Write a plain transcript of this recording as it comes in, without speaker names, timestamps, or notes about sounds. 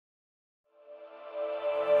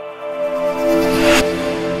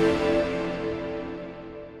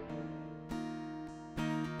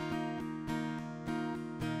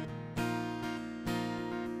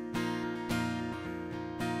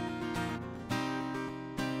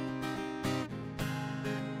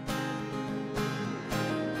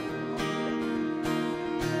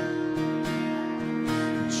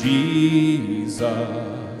Jesus,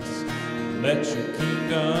 let your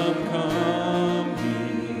kingdom come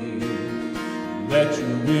here. Let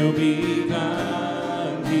your will be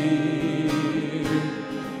done here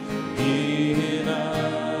in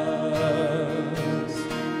us.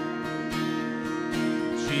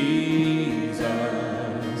 Jesus,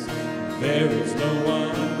 there is no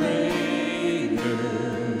one greater.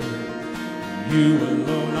 You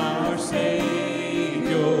alone are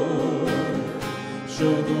Savior.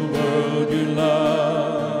 Show the world your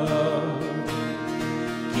love.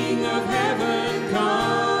 King of heaven,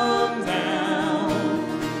 come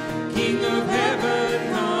down. King of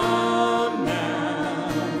heaven, come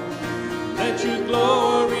down. Let your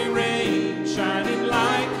glory reign, shining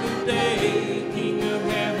like the day. King of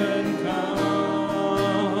heaven,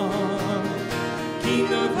 come.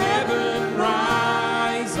 King of heaven,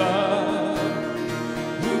 rise up.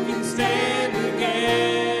 Who can stand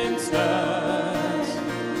against us?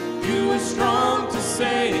 You are strong to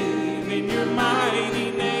save in your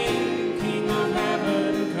mighty name. King of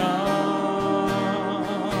heaven, come.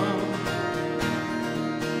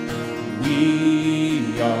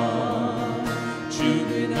 We are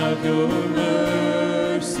children of your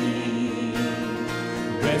mercy,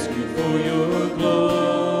 rescued for your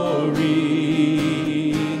glory.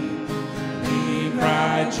 We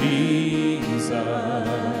cry, Jesus,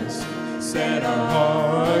 set our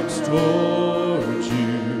hearts toward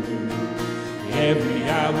you. Every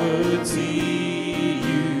eye would see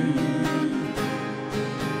you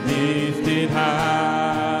lifted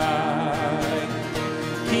high.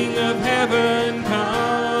 King of heaven,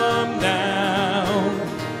 come down.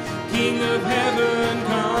 King of heaven,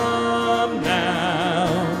 come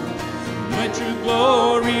down. Let your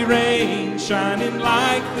glory reign, shining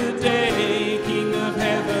like the day. King of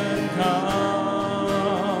heaven,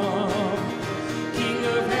 come. King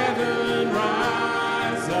of heaven,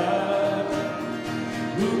 rise up.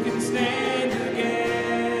 Who can stand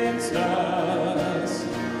against us?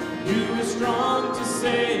 You are strong to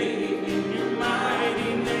save in your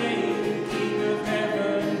mighty name. King of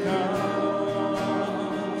heaven,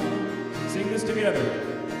 come. Sing this together.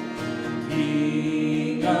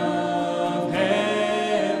 King of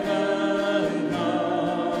heaven,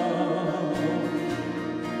 come.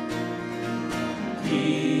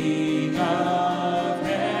 King of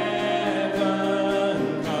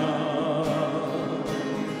heaven, come.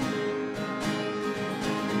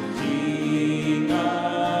 King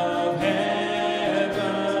of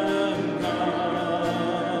heaven, come.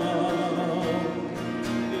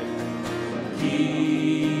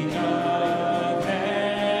 King of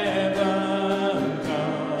heaven,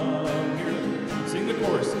 come. Here, sing the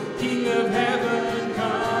chorus. King of heaven,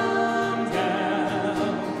 come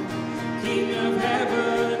down. King of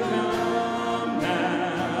heaven, come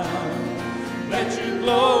down. Let your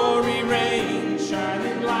glory reign,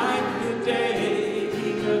 shining like the day.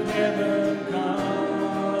 King of heaven,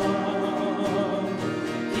 come.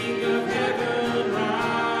 King of heaven,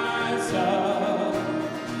 rise up.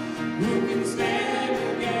 Who can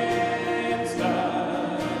stand against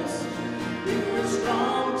us? You are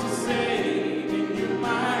strong to save in your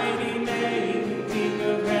mighty name. King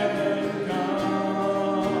of heaven,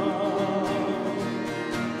 come.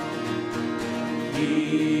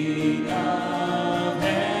 King of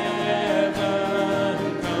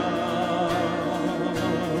heaven, come.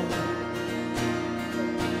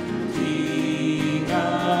 King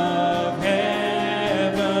of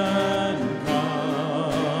heaven,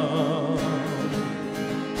 come.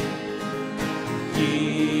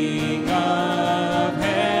 King of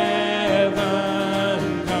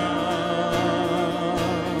heaven, come.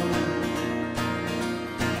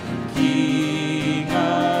 King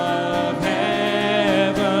of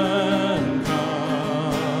heaven,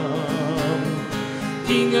 come.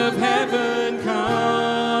 King of heaven,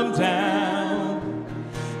 come down.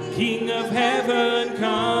 King of heaven,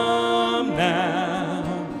 come down.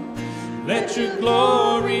 Let your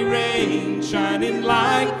glory reign, shining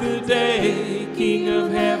like the day. King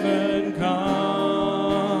of heaven,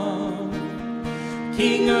 come.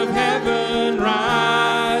 King of heaven,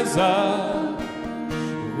 rise up.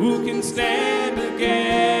 Who can stand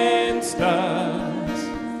against us?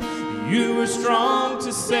 You are strong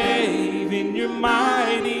to save in your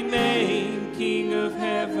mighty name. King of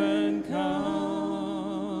heaven, come.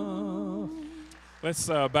 Let's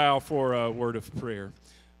bow for a word of prayer.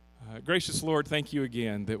 Gracious Lord, thank you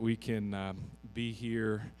again that we can be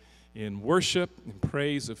here in worship and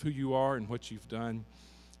praise of who you are and what you've done.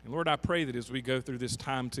 And Lord, I pray that as we go through this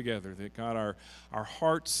time together, that God, our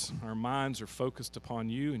hearts, our minds are focused upon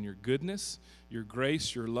you and your goodness, your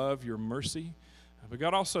grace, your love, your mercy. but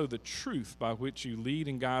God, also the truth by which you lead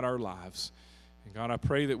and guide our lives. And God, I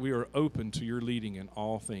pray that we are open to your leading in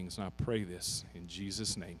all things. And I pray this in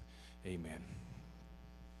Jesus' name. Amen.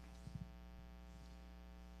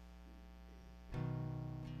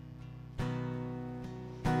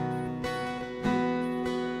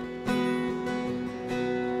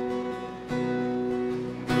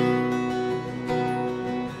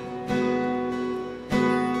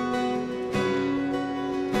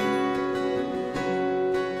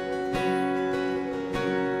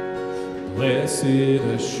 Blessed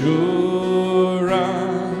assurance,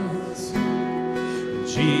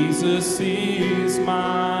 Jesus is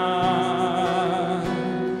mine.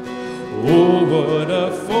 Oh, what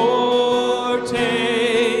a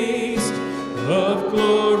foretaste of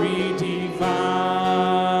glory divine,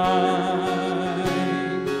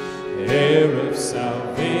 heir of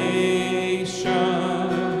salvation,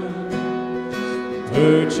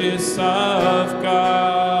 purchase of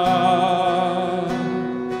God,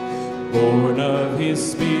 born of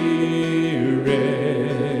his Spirit,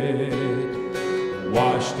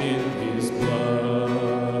 washed in his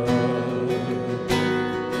blood.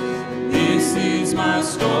 This is my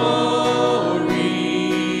story,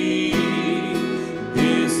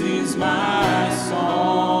 this is my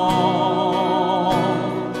song,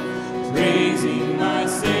 praising my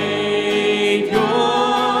Savior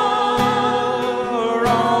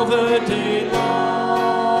all the day long.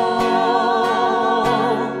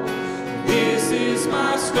 This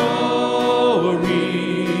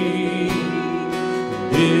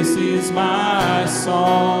is my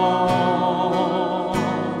song,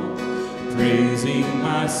 praising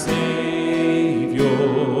my Savior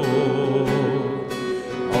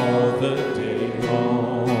all the day long.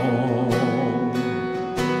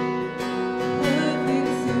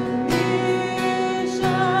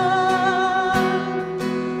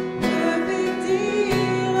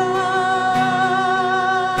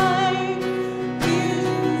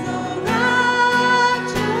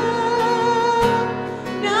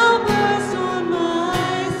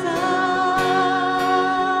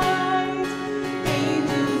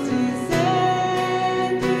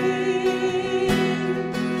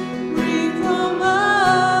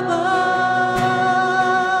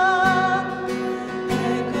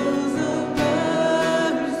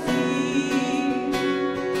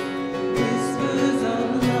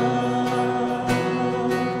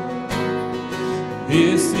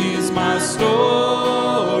 This is my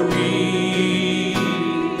story,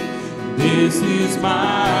 this is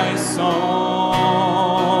my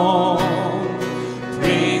song,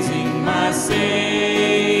 praising my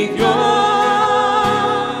Savior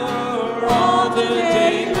all the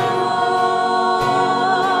day long.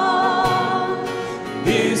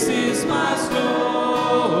 This is my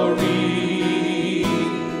story,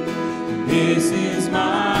 this is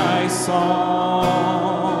my song,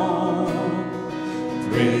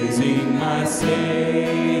 praising my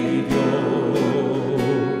Savior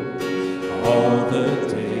all the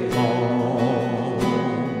day long.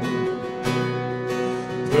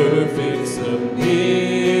 Perfect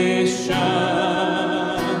submission,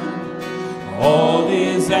 all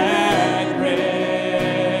is at rest.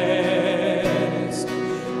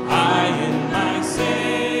 I and my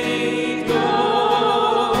Savior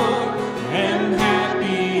am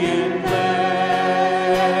happy and blessed,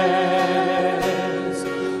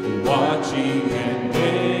 watching and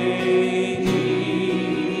waiting,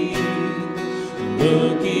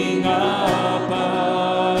 looking up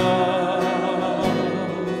above,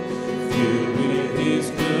 filled with his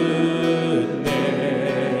goodness,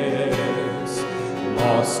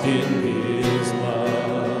 lost in his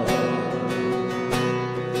love.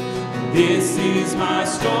 This is my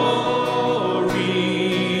story,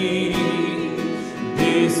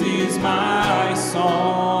 this is my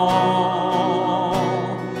song,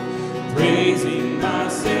 praising my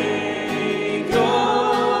Savior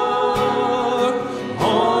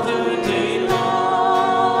all the day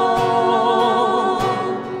long.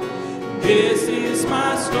 This is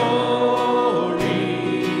my story,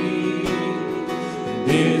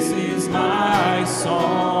 this is my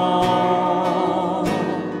song,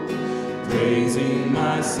 praising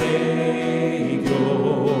my Savior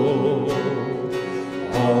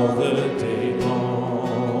all the day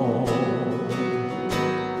long.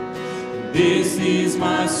 This is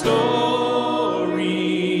my story,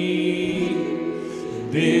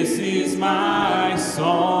 this is my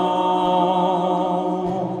song,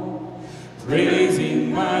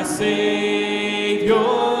 praising my Savior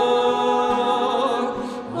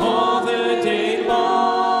all the day long.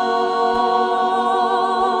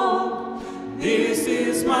 This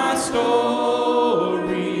is my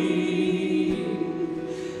story,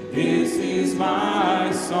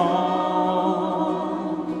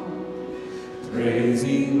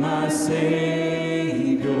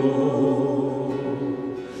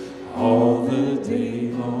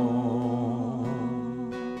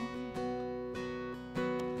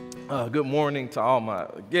 Good morning to all my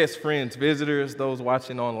guests, friends, visitors, those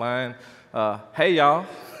watching online. Hey, y'all.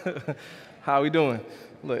 How we doing?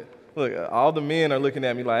 Look, all the men are looking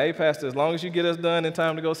at me like, hey, Pastor, as long as you get us done in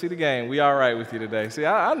time to go see the game, we all right with you today. See,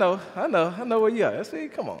 I know where you are. See,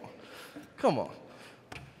 come on.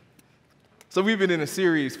 So we've been in a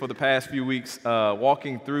series for the past few weeks,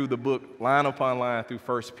 walking through the book line upon line through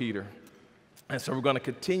 1 Peter. And so we're going to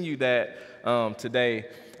continue that today.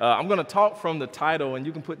 I'm going to talk from the title, and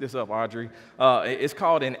you can put this up, Audrey. It's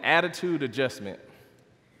called An Attitude Adjustment.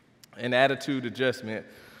 An Attitude Adjustment.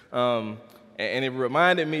 And it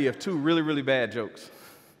reminded me of two really, really bad jokes.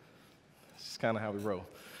 It's kind of how we roll.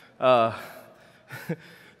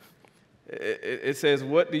 It says,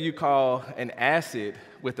 what do you call an acid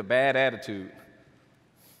with a bad attitude?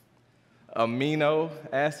 Amino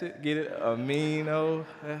acid? Get it? Amino.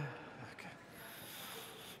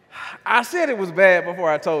 I said it was bad before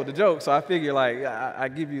I told the joke, so I figured, like, I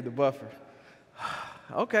give you the buffer.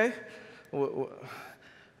 Okay.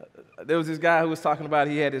 There was this guy who was talking about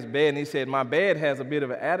he had his bed, and he said, my bed has a bit of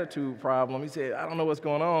an attitude problem. He said, I don't know what's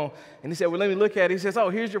going on. And he said, well, let me look at it. He says, oh,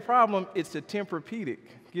 here's your problem. It's the Tempur-Pedic.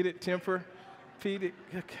 Get it? Tempur-Pedic?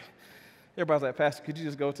 Okay. Everybody's like, Pastor, could you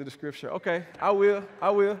just go to the scripture? Okay, I will.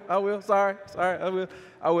 Sorry, I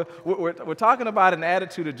will. We're talking about an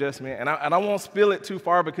attitude adjustment, and I won't spill it too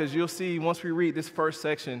far because you'll see once we read this first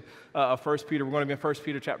section of 1 Peter, we're going to be in 1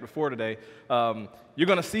 Peter chapter 4 today. You're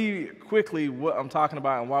going to see quickly what I'm talking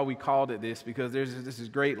about and why we called it this, because there's this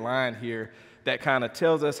great line here that kind of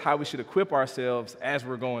tells us how we should equip ourselves as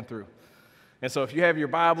we're going through. And so if you have your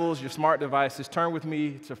Bibles, your smart devices, turn with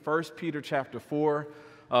me to 1 Peter chapter 4.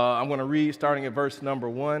 I'm going to read starting at verse number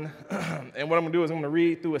 1. And what I'm going to do is I'm going to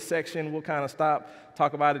read through a section. We'll kind of stop,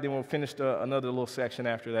 talk about it, then we'll finish another little section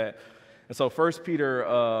after that. And so 1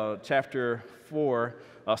 Peter chapter 4,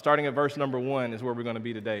 starting at verse number 1 is where we're going to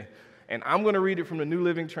be today. And I'm going to read it from the New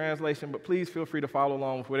Living Translation, but please feel free to follow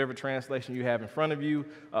along with whatever translation you have in front of you.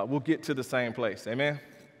 We'll get to the same place. Amen?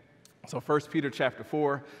 So 1 Peter chapter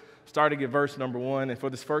 4, starting at verse number 1. And for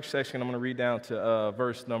this first section, I'm going to read down to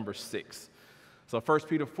verse number 6. So 1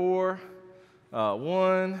 Peter 4,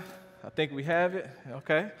 1, I think we have it,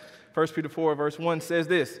 okay. 1 Peter 4, verse 1 says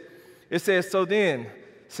this. It says, so then,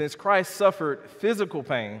 since Christ suffered physical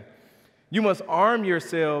pain, you must arm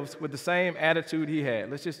yourselves with the same attitude he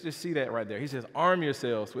had. Let's just see that right there. He says, arm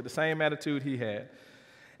yourselves with the same attitude he had,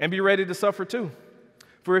 and be ready to suffer too.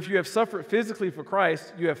 For if you have suffered physically for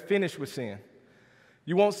Christ, you have finished with sin.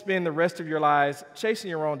 You won't spend the rest of your lives chasing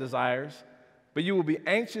your own desires, but you will be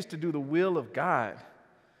anxious to do the will of God.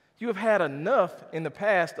 You have had enough in the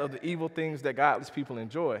past of the evil things that godless people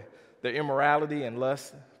enjoy, their immorality and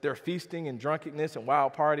lust, their feasting and drunkenness and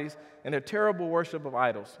wild parties, and their terrible worship of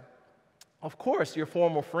idols. Of course, your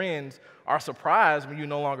former friends are surprised when you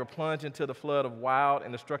no longer plunge into the flood of wild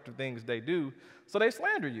and destructive things they do, so they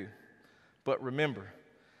slander you. But remember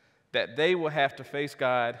that they will have to face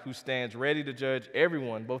God, who stands ready to judge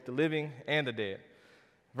everyone, both the living and the dead.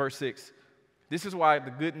 Verse 6. This is why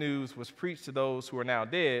the good news was preached to those who are now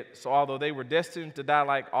dead. So although they were destined to die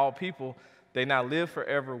like all people, they now live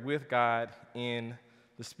forever with God in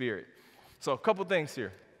the Spirit. So a couple things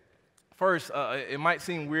here. First, it might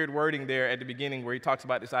seem weird wording there at the beginning where he talks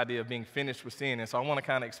about this idea of being finished with sin. And so I want to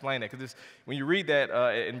kind of explain that, because when you read that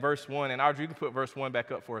in verse 1, and Audrey, you can put verse 1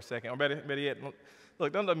 back up for a second. Or better yet,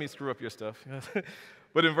 look, don't let me screw up your stuff.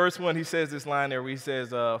 But in verse 1, he says this line there where he says,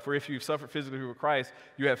 for if you've suffered physically with Christ,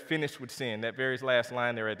 you have finished with sin. That very last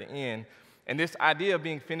line there at the end. And this idea of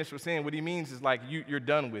being finished with sin, what he means is like you're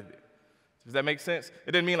done with it. Does that make sense?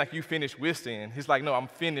 It doesn't mean like you finished with sin. He's like, no, I'm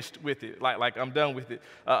finished with it. Like I'm done with it.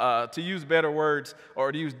 To use better words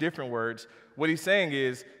or to use different words, what he's saying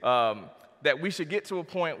is that we should get to a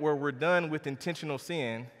point where we're done with intentional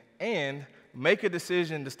sin and make a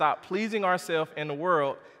decision to stop pleasing ourselves and the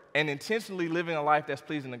world and intentionally living a life that's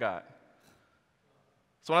pleasing to God.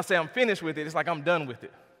 So when I say I'm finished with it, it's like I'm done with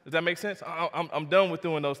it. Does that make sense? I'm done with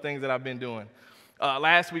doing those things that I've been doing.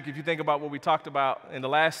 Last week, if you think about what we talked about in the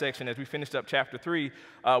last section as we finished up chapter 3,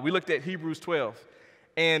 we looked at Hebrews 12.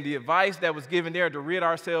 And the advice that was given there to rid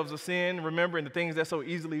ourselves of sin, remembering the things that so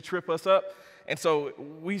easily trip us up. And so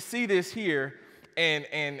we see this here. And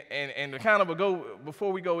to kind of go,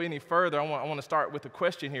 before we go any further, I want to start with a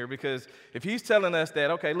question here, because if he's telling us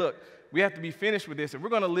that, okay, look, we have to be finished with this, and we're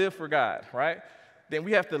going to live for God, right? Then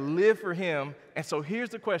we have to live for him. And so here's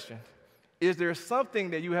the question. Is there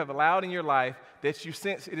something that you have allowed in your life that you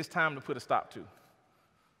sense it is time to put a stop to?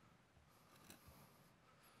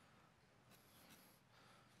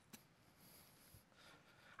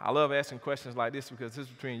 I love asking questions like this because this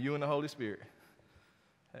is between you and the Holy Spirit.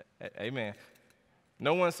 Amen.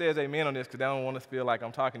 No one says amen on this because they don't want us to feel like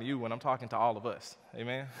I'm talking to you when I'm talking to all of us.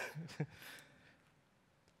 Amen?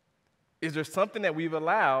 Is there something that we've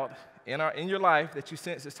allowed in your life that you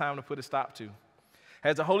sense it's time to put a stop to?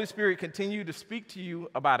 Has the Holy Spirit continued to speak to you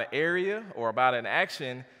about an area or about an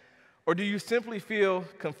action, or do you simply feel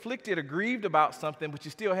conflicted or grieved about something, but you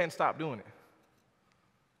still hadn't stopped doing it?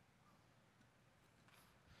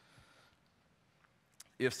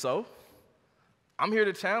 If so, I'm here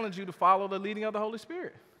to challenge you to follow the leading of the Holy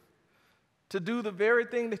Spirit, to do the very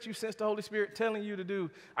thing that you sense the Holy Spirit telling you to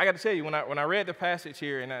do. I got to tell you, when I read the passage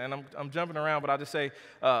here, and I'm jumping around, but I'll just say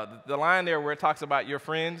the line there where it talks about your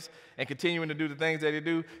friends and continuing to do the things that they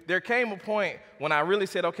do, there came a point when I really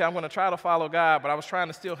said, okay, I'm going to try to follow God, but I was trying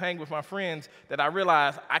to still hang with my friends, that I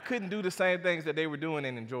realized I couldn't do the same things that they were doing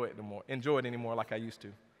and enjoy it anymore like I used to.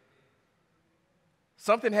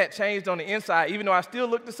 Something had changed on the inside. Even though I still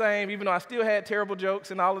looked the same, even though I still had terrible jokes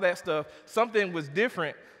and all of that stuff, something was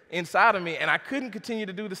different inside of me, and I couldn't continue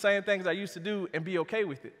to do the same things I used to do and be okay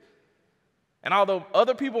with it. And although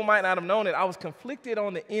other people might not have known it, I was conflicted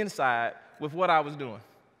on the inside with what I was doing.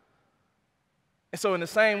 And so in the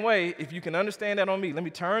same way, if you can understand that on me, let me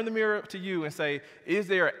turn the mirror up to you and say, is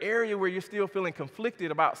there an area where you're still feeling conflicted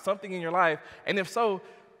about something in your life? And if so,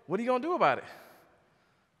 what are you going to do about it?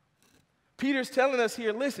 Peter's telling us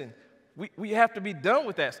here, listen, we have to be done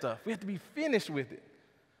with that stuff. We have to be finished with it.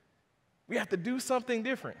 We have to do something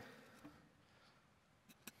different.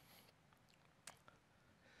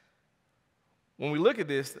 When we look at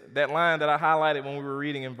this, that line that I highlighted when we were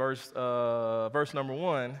reading in verse number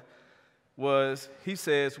 1 was, he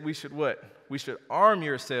says we should what? We should arm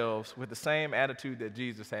yourselves with the same attitude that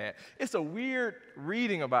Jesus had. It's a weird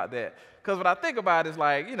reading about that, because what I think about is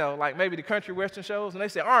like, like maybe the country western shows, and they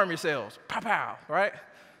say, arm yourselves, pow, pow, right?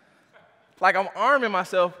 Like I'm arming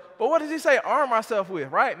myself, but what does he say arm myself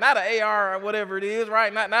with, right? Not an AR or whatever it is,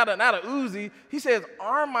 right? Not a Uzi. He says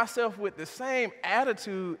arm myself with the same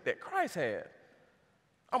attitude that Christ had.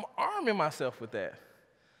 I'm arming myself with that.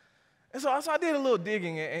 And so I did a little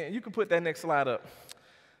digging, and you can put that next slide up.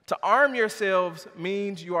 To arm yourselves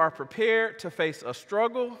means you are prepared to face a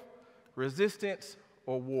struggle, resistance,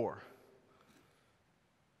 or war.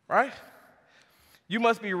 Right? You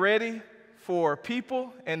must be ready for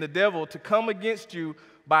people and the devil to come against you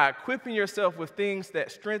by equipping yourself with things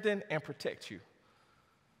that strengthen and protect you.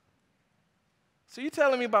 So you're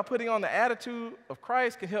telling me by putting on the attitude of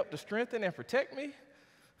Christ can help to strengthen and protect me?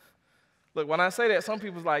 Look, when I say that, some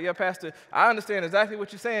people's like, yeah, Pastor, I understand exactly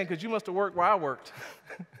what you're saying because you must have worked where I worked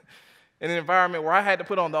in an environment where I had to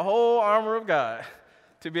put on the whole armor of God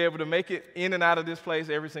to be able to make it in and out of this place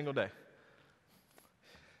every single day.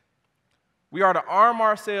 We are to arm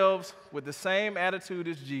ourselves with the same attitude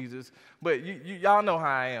as Jesus, but y'all know how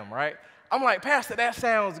I am, right? I'm like, Pastor, that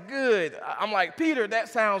sounds good. I'm like, Peter, that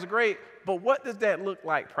sounds great, but what does that look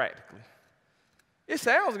like practically? It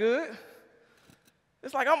sounds good.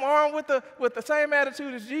 It's like I'm armed with the same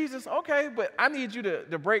attitude as Jesus. Okay, but I need you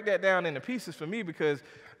to break that down into pieces for me, because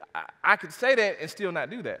I could say that and still not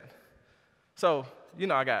do that. So,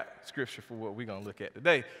 I got scripture for what we're going to look at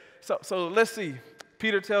today. So let's see.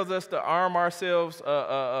 Peter tells us to arm ourselves.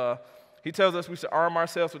 He tells us we should arm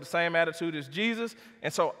ourselves with the same attitude as Jesus.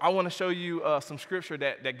 And so I want to show you some scripture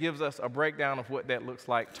that gives us a breakdown of what that looks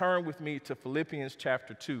like. Turn with me to Philippians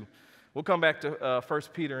chapter 2. We'll come back to 1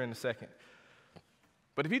 Peter in a second.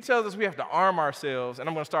 But if he tells us we have to arm ourselves, and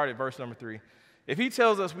I'm going to start at verse number 3. If he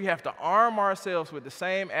tells us we have to arm ourselves with the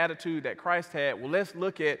same attitude that Christ had, well, let's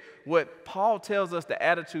look at what Paul tells us the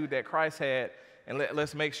attitude that Christ had, and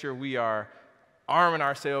let's make sure we are arming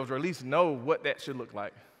ourselves, or at least know what that should look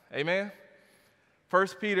like. Amen?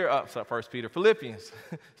 Philippians.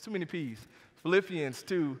 Too many P's. Philippians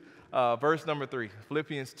 2, verse number 3.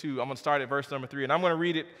 Philippians 2, I'm going to start at verse number 3, and I'm going to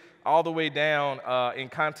read it all the way down in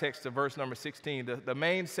context to verse number 16. The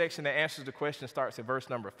main section that answers the question starts at verse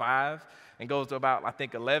number 5 and goes to about, I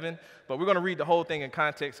think, 11. But we're going to read the whole thing in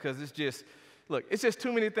context, because it's just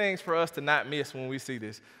too many things for us to not miss when we see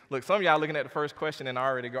this. Look, some of y'all looking at the first question and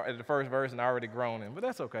at the first verse and already groaning, but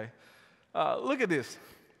that's okay. Look at this.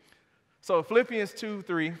 So Philippians 2,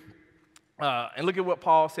 3. And look at what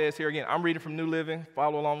Paul says here again. I'm reading from New Living.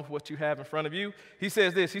 Follow along with what you have in front of you. He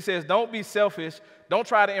says this. He says, don't be selfish. Don't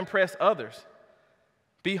try to impress others.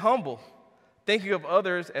 Be humble, thinking of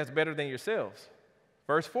others as better than yourselves.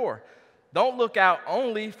 Verse 4, don't look out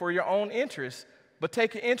only for your own interests, but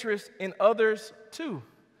take an interest in others too.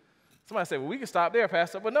 Somebody say, well, we can stop there,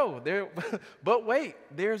 Pastor. But no, but wait,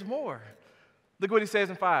 there's more. Look what he says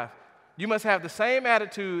in 5. You must have the same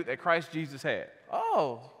attitude that Christ Jesus had.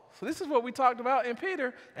 Oh, so this is what we talked about in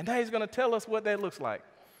Peter, and now he's going to tell us what that looks like.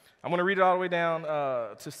 I'm going to read it all the way down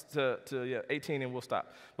to 18, and we'll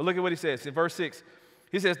stop. But look at what he says in verse 6.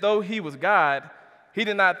 He says, though he was God, he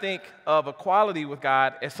did not think of equality with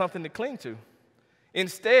God as something to cling to.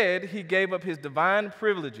 Instead, he gave up his divine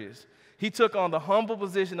privileges. He took on the humble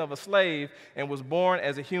position of a slave and was born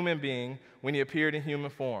as a human being when he appeared in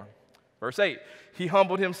human form. Verse 8, he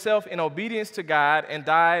humbled himself in obedience to God and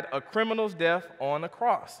died a criminal's death on the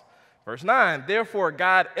cross. Verse 9, therefore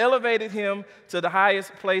God elevated him to the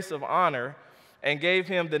highest place of honor and gave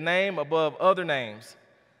him the name above other names.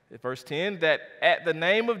 Verse 10, that at the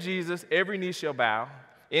name of Jesus every knee shall bow,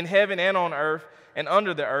 in heaven and on earth and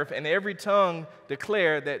under the earth, and every tongue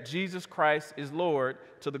declare that Jesus Christ is Lord,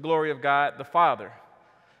 to the glory of God the Father.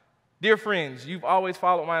 Dear friends, you've always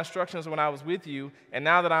followed my instructions when I was with you, and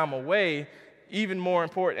now that I'm away, even more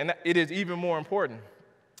important, and it is even more important.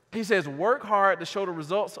 He says, work hard to show the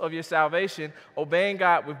results of your salvation, obeying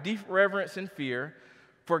God with deep reverence and fear,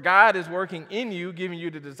 for God is working in you, giving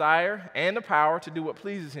you the desire and the power to do what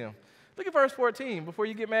pleases him. Look at verse 14. Before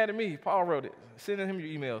you get mad at me, Paul wrote it. Send him your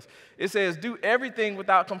emails. It says, do everything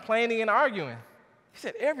without complaining and arguing. He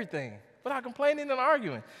said everything without complaining and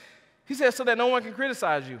arguing. He says, so that no one can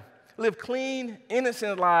criticize you. Live clean,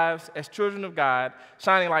 innocent lives as children of God,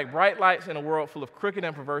 shining like bright lights in a world full of crooked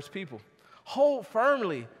and perverse people. Hold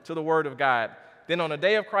firmly to the word of God. Then on the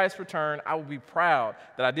day of Christ's return, I will be proud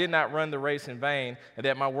that I did not run the race in vain and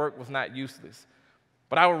that my work was not useless.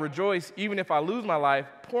 But I will rejoice even if I lose my life,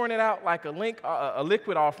 pouring it out like a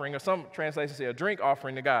liquid offering, or some translations say a drink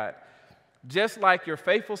offering to God, just like your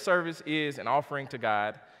faithful service is an offering to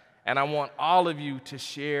God. And I want all of you to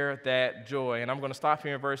share that joy. And I'm going to stop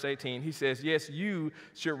here in verse 18. He says, yes, you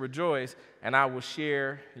should rejoice, and I will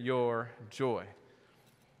share your joy.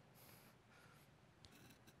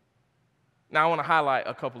 Now, I want to highlight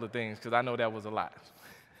a couple of things because I know that was a lot.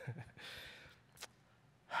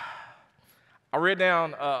 I read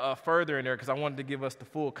down further in there because I wanted to give us the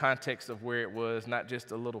full context of where it was, not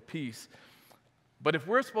just a little piece. But if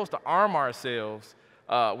we're supposed to arm ourselves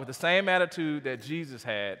with the same attitude that Jesus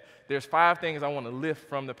had, there's 5 things I want to lift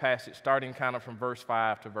from the passage, starting kind of from verse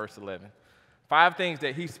 5 to verse 11. 5 things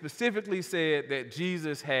that he specifically said that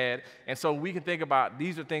Jesus had, and so we can think about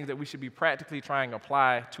these are things that we should be practically trying to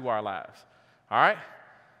apply to our lives. All right?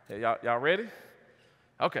 Y'all ready?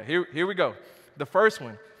 Okay, here we go. The first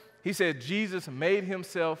one, he said Jesus made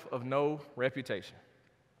himself of no reputation.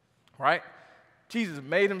 Right? Jesus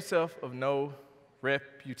made himself of no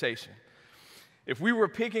reputation. If we were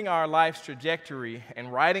picking our life's trajectory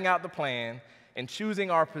and writing out the plan and choosing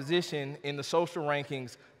our position in the social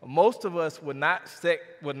rankings, most of us would not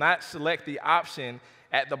select the option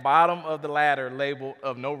at the bottom of the ladder labeled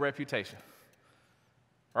of no reputation.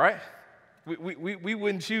 All right? We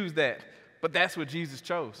wouldn't choose that, but that's what Jesus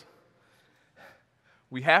chose.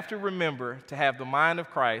 We have to remember to have the mind of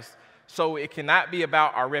Christ, so it cannot be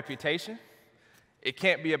about our reputation. It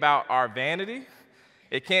can't be about our vanity.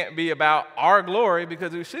 It can't be about our glory,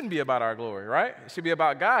 because it shouldn't be about our glory, right? It should be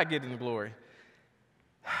about God getting the glory.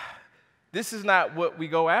 This is not what we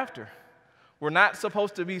go after. We're not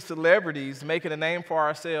supposed to be celebrities making a name for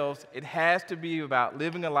ourselves. It has to be about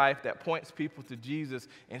living a life that points people to Jesus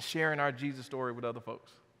and sharing our Jesus story with other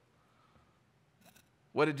folks.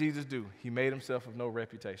 What did Jesus do? He made himself of no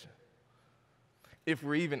reputation. If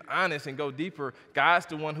we're even honest and go deeper, God's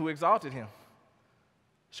the one who exalted him.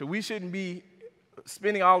 So we shouldn't be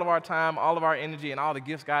spending all of our time, all of our energy, and all the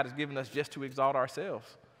gifts God has given us just to exalt ourselves.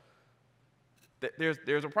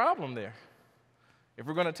 There's a problem there. If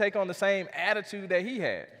we're going to take on the same attitude that he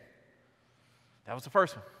had. That was the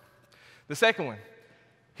first one. The second one,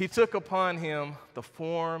 he took upon him the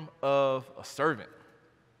form of a servant.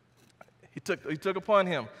 He took upon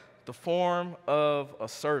him the form of a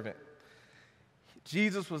servant.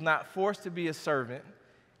 Jesus was not forced to be a servant,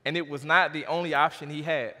 and it was not the only option he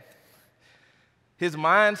had. His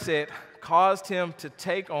mindset caused him to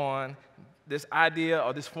take on this idea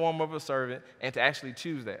or this form of a servant and to actually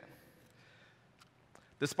choose that.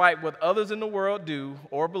 Despite what others in the world do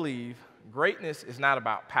or believe, greatness is not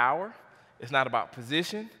about power, it's not about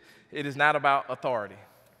position, it is not about authority.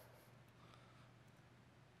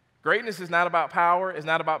 Greatness is not about power, it's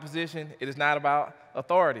not about position, it is not about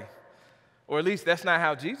authority. Or at least that's not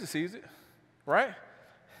how Jesus sees it, right?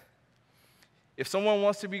 If someone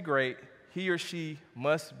wants to be great, he or she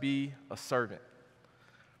must be a servant.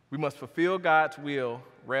 We must fulfill God's will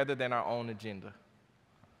rather than our own agenda.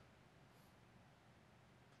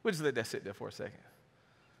 We'll just let that sit there for a second.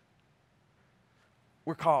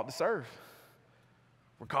 We're called to serve.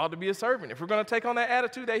 We're called to be a servant. If we're going to take on that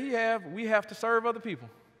attitude that he had, we have to serve other people.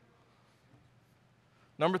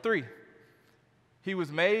 Number 3, He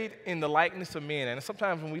was made in the likeness of men. And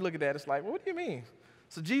sometimes when we look at that, it's like, well, what do you mean?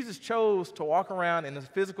 So Jesus chose to walk around in a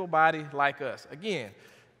physical body like us. Again,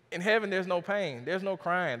 in heaven, there's no pain, there's no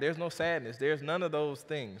crying, there's no sadness, there's none of those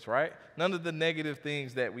things, right? None of the negative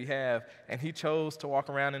things that we have. And he chose to walk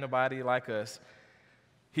around in a body like us.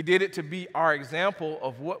 He did it to be our example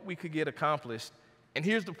of what we could get accomplished. And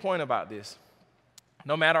here's the point about this.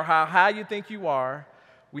 No matter how high you think you are,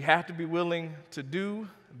 we have to be willing to do,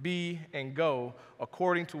 be, and go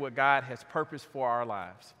according to what God has purposed for our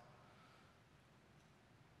lives.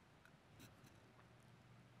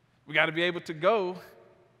 We got to be able to go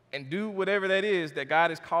and do whatever that is that God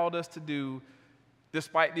has called us to do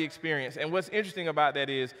despite the experience. And what's interesting about that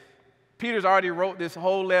is Peter's already wrote this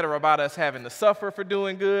whole letter about us having to suffer for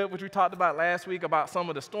doing good, which we talked about last week, about some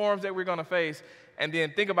of the storms that we're going to face. And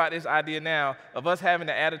then think about this idea now of us having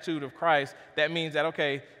the attitude of Christ. That means that,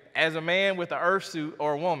 okay, as a man with an earth suit,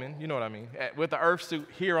 or a woman, you know what I mean, with an earth suit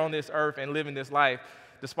here on this earth and living this life,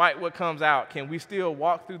 despite what comes out, can we still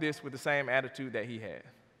walk through this with the same attitude that he had?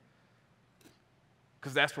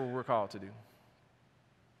 Because that's what we're called to do.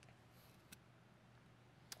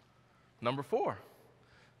 Number 4,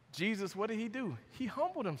 Jesus, what did he do? He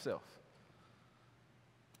humbled himself.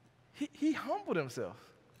 He humbled himself.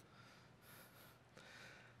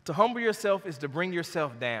 To humble yourself is to bring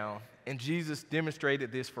yourself down, and Jesus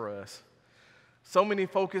demonstrated this for us. So many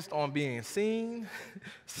focused on being seen,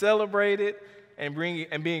 celebrated, and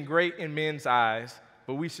being great in men's eyes,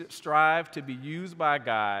 but we should strive to be used by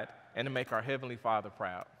God and to make our Heavenly Father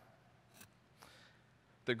proud.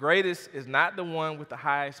 The greatest is not the one with the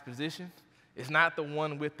highest position. It's not the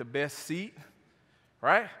one with the best seat,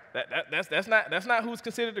 right? That's not who's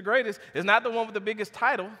considered the greatest. It's not the one with the biggest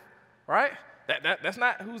title, right? That's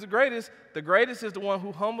not who's the greatest. The greatest is the one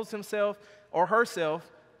who humbles himself or herself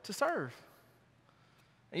to serve.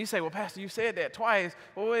 And you say, well, Pastor, you said that twice.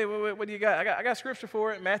 Well, wait, what do you got? I got scripture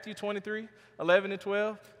for it, Matthew 23, 11 and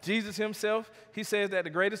 12. Jesus himself, he says that the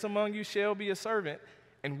greatest among you shall be a servant,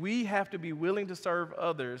 and we have to be willing to serve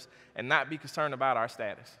others and not be concerned about our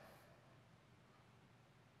status.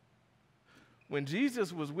 When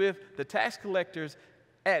Jesus was with the tax collectors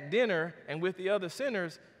at dinner and with the other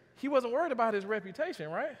sinners, he wasn't worried about his reputation,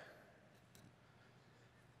 right?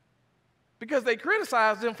 Because they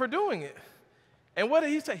criticized him for doing it. And what did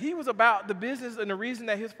he say? He was about the business and the reason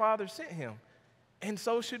that his Father sent him. And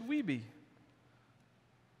so should we be.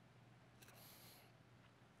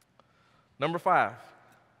 Number 5,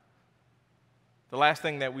 the last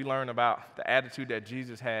thing that we learn about the attitude that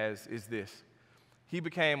Jesus has is this. He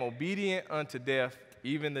became obedient unto death,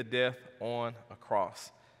 even the death on a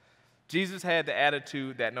cross. Jesus had the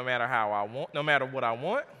attitude that no matter how I want, no matter what I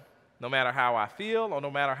want, no matter how I feel, or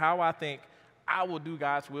no matter how I think, I will do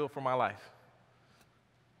God's will for my life,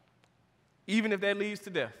 even if that leads to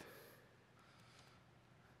death.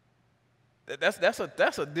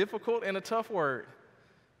 That's a difficult and a tough word,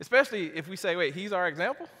 especially if we say, wait, he's our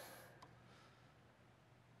example?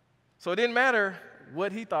 So it didn't matter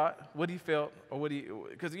what he thought, what he felt, or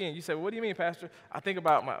because again, you say, well, what do you mean, Pastor? I think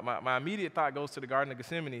about my immediate thought goes to the Garden of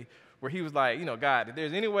Gethsemane, where he was like, God, if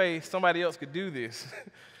there's any way somebody else could do this,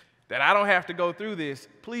 that I don't have to go through this,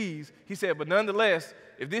 please. He said, but nonetheless,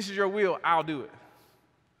 if this is your will, I'll do it.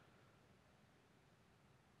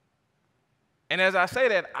 And as I say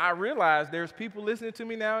that, I realize there's people listening to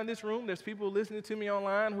me now in this room, there's people listening to me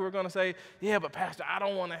online who are going to say, yeah, but Pastor, I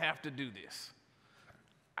don't want to have to do this.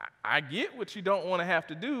 I get what you don't want to have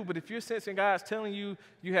to do, but if you're sensing God's telling you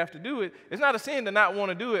you have to do it, it's not a sin to not want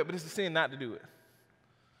to do it, but it's a sin not to do it.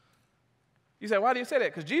 You say, why do you say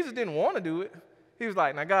that? Because Jesus didn't want to do it. He was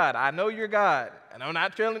like, now God, I know you're God, and I'm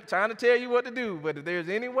not trying to tell you what to do, but if there's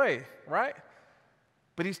any way, right?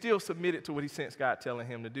 But he still submitted to what he sensed God telling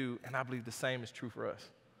him to do, and I believe the same is true for us.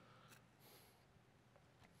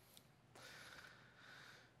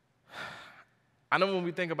 I know when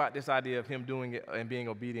we think about this idea of him doing it and being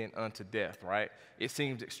obedient unto death, right? It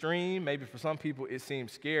seems extreme. Maybe for some people it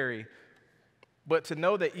seems scary. But to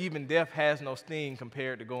know that even death has no sting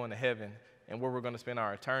compared to going to heaven and where we're going to spend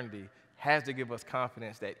our eternity has to give us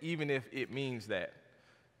confidence that even if it means that,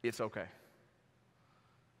 it's okay.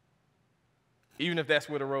 Even if that's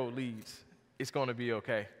where the road leads, it's going to be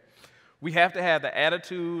okay. We have to have the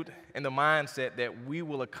attitude and the mindset that we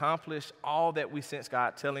will accomplish all that we sense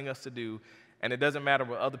God telling us to do. And it doesn't matter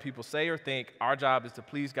what other people say or think. Our job is to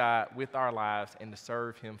please God with our lives and to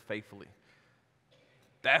serve him faithfully.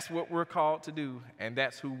 That's what we're called to do, and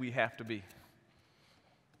that's who we have to be.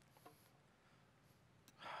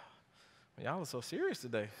 Y'all are so serious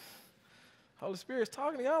today. Holy Spirit's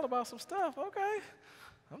talking to y'all about some stuff. Okay.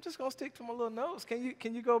 I'm just going to stick to my little notes.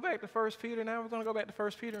 Can you go back to 1 Peter now? We're going to go back to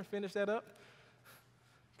 1 Peter and finish that up.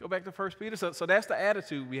 Go back to 1 Peter. So that's the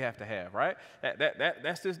attitude we have to have, right?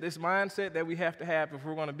 That's this mindset that we have to have if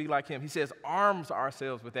we're going to be like him. He says, arms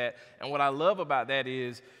ourselves with that. And what I love about that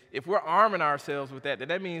is if we're arming ourselves with that,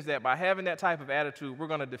 that means that by having that type of attitude, we're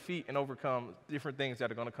going to defeat and overcome different things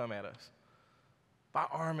that are going to come at us. By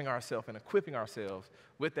arming ourselves and equipping ourselves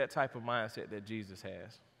with that type of mindset that Jesus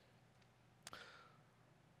has.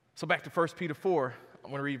 So back to 1 Peter 4, I'm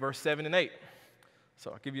going to read verse 7 and 8.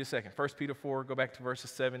 So I'll give you a second. 1 Peter 4, go back to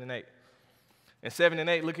verses 7 and 8. In 7 and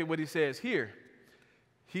 8, look at what he says here.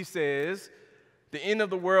 He says, the end of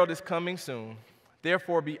the world is coming soon.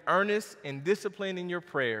 Therefore, be earnest and disciplined in your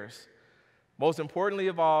prayers. Most importantly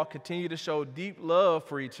of all, continue to show deep love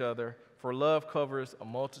for each other, for love covers a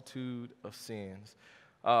multitude of sins.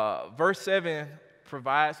 Verse 7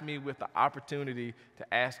 provides me with the opportunity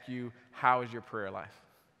to ask you, how is your prayer life?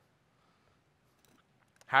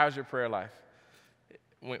 How is your prayer life?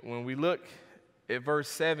 When we look at verse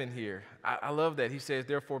 7 here, I love that. He says,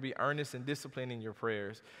 therefore, be earnest and disciplined in your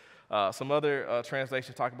prayers. Some other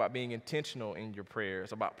translations talk about being intentional in your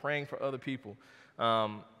prayers, about praying for other people.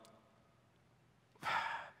 The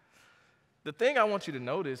thing I want you to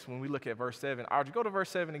notice when we look at verse 7, Audrey, go to verse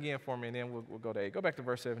 7 again for me, and then we'll go to 8. Go back to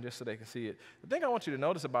verse 7 just so they can see it. The thing I want you to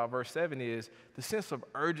notice about verse 7 is the sense of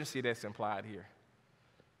urgency that's implied here.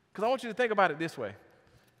 Because I want you to think about it this way.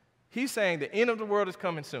 He's saying the end of the world is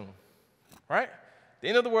coming soon, right? The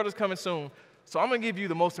end of the world is coming soon. So I'm going to give you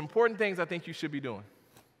the most important things I think you should be doing.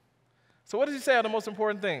 So what does he say are the most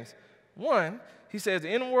important things? One, he says the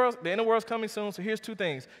end of the world is coming soon. So here's two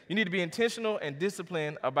things. You need to be intentional and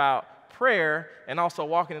disciplined about prayer and also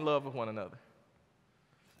walking in love with one another.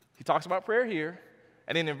 He talks about prayer here.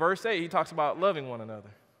 And then in verse 8, he talks about loving one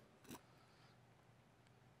another.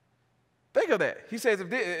 Think of that. He says,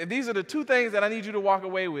 if these are the two things that I need you to walk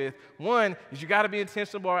away with, one is you got to be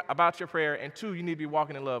intentional about your prayer, and two, you need to be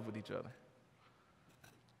walking in love with each other.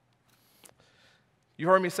 You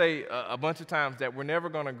heard me say a bunch of times that we're never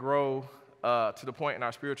going to grow to the point in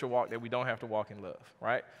our spiritual walk that we don't have to walk in love,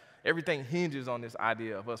 right? Everything hinges on this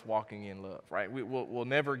idea of us walking in love, right? We'll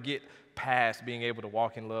never get past being able to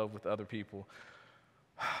walk in love with other people.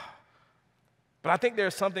 But I think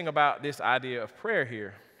there's something about this idea of prayer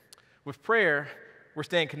here. With prayer, we're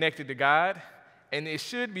staying connected to God, and it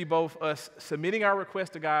should be both us submitting our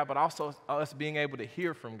request to God, but also us being able to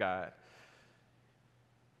hear from God.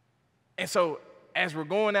 And so as we're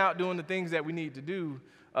going out doing the things that we need to do,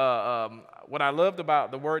 what I loved about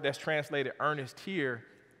the word that's translated earnest here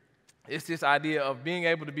is this idea of being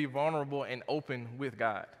able to be vulnerable and open with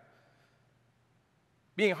God.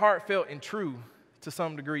 Being heartfelt and true to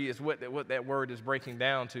some degree is what that word is breaking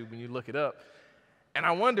down to when you look it up. And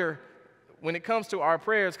I wonder, when it comes to our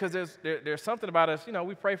prayers, because there's something about us,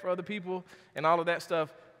 we pray for other people and all of that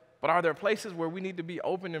stuff, but are there places where we need to be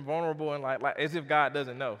open and vulnerable and like as if God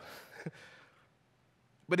doesn't know?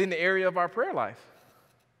 But in the area of our prayer life,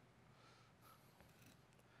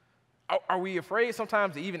 are we afraid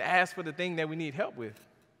sometimes to even ask for the thing that we need help with?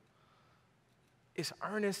 It's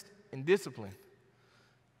earnest and discipline.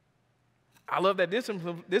 I love that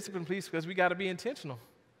discipline piece because we got to be intentional.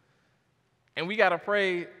 And we got to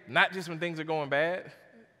pray not just when things are going bad,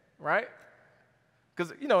 right?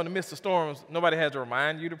 Because, in the midst of storms, nobody has to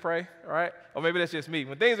remind you to pray, right? Or maybe that's just me.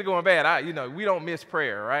 When things are going bad, we don't miss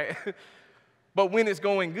prayer, right? But when it's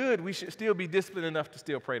going good, we should still be disciplined enough to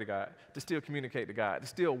still pray to God, to still communicate to God, to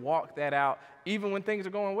still walk that out, even when things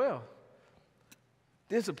are going well.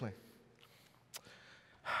 Discipline.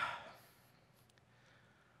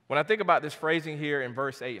 When I think about this phrasing here in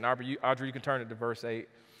verse 8, and Audrey, you can turn it to verse 8.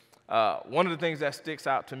 One of the things that sticks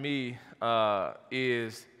out to me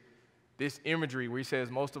is this imagery where he says,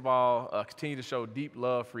 most of all, continue to show deep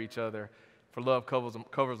love for each other, for love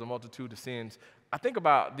covers a multitude of sins. I think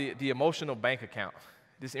about the emotional bank account,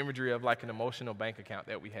 this imagery of like an emotional bank account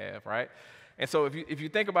that we have, right? And so if you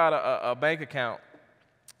think about a bank account,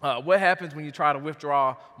 what happens when you try to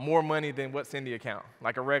withdraw more money than what's in the account,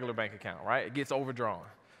 like a regular bank account, right? It gets overdrawn.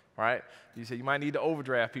 Right? You say you might need to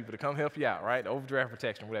overdraft people to come help you out, right? Overdraft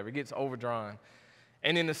protection, whatever. It gets overdrawn.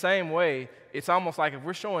 And in the same way, it's almost like if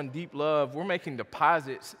we're showing deep love, we're making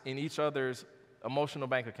deposits in each other's emotional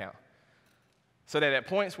bank account. So that at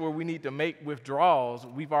points where we need to make withdrawals,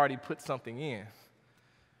 we've already put something in.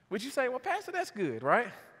 Which you say, well, Pastor, that's good, right?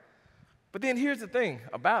 But then here's the thing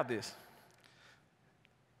about this.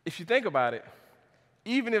 If you think about it,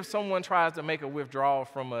 even if someone tries to make a withdrawal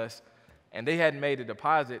from us, and they hadn't made a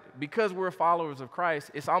deposit, because we're followers of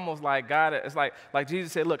Christ, it's almost like God, it's like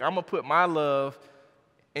Jesus said, look, I'm going to put my love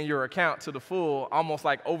in your account to the full, almost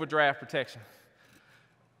like overdraft protection.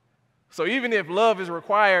 So even if love is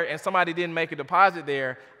required and somebody didn't make a deposit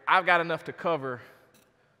there, I've got enough to cover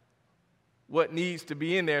what needs to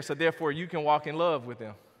be in there, so therefore you can walk in love with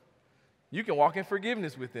them. You can walk in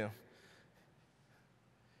forgiveness with them.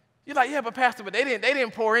 You're like, yeah, but Pastor, but they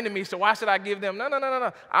didn't pour into me, so why should I give them?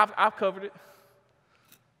 No. I've covered it.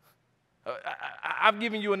 I've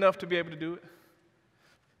given you enough to be able to do it.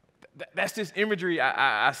 That's just imagery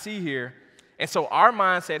I see here. And so our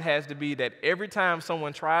mindset has to be that every time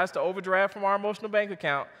someone tries to overdraft from our emotional bank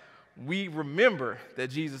account, we remember that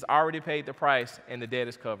Jesus already paid the price and the debt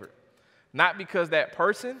is covered. Not because that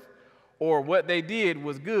person or what they did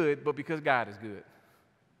was good, but because God is good.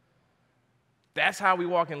 That's how we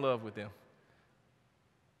walk in love with them.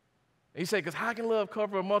 He said, because how can love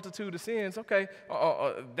cover a multitude of sins? Okay,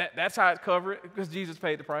 that's how it's covered, because Jesus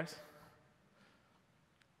paid the price.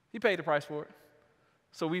 He paid the price for it.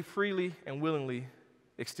 So we freely and willingly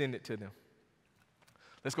extend it to them.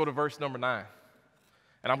 Let's go to verse number 9.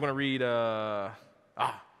 And I'm going to read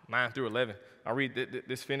 9 through 11. I'll read,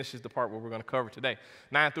 this finishes the part where we're going to cover today.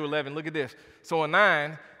 9 through 11, look at this. So in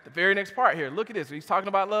 9, the very next part here, look at this. He's talking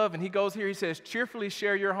about love, and he goes here, he says, cheerfully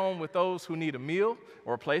share your home with those who need a meal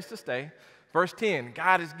or a place to stay. Verse 10,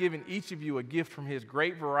 God has given each of you a gift from his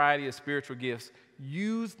great variety of spiritual gifts.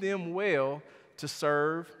 Use them well to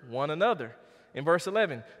serve one another. In verse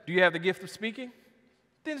 11, do you have the gift of speaking?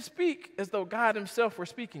 Then speak as though God himself were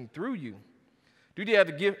speaking through you. Do you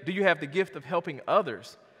have the gift of helping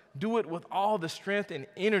others? Do it with all the strength and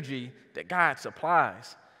energy that God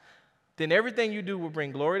supplies. Then everything you do will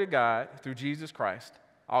bring glory to God through Jesus Christ.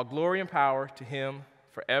 All glory and power to him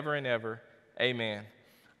forever and ever. Amen.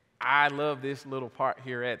 I love this little part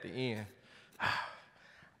here at the end.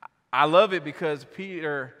 I love it because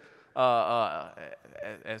Peter,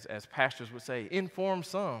 as pastors would say, informs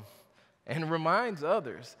some and reminds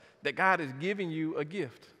others that God is giving you a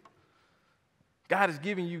gift. God is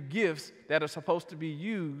giving you gifts that are supposed to be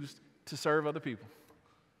used to serve other people.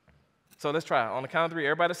 So let's try it. On the count of 3,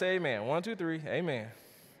 everybody say amen. 1, 2, 3, amen.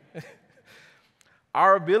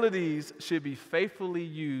 Our abilities should be faithfully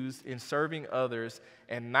used in serving others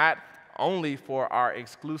and not only for our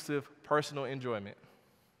exclusive personal enjoyment.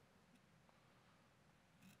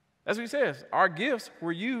 That's what he says. Our gifts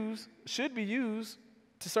should be used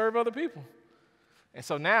to serve other people. And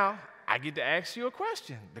so now I get to ask you a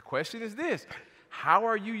question. The question is this: how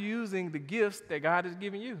are you using the gifts that God has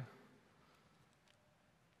given you?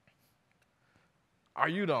 Are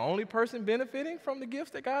you the only person benefiting from the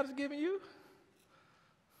gifts that God has given you?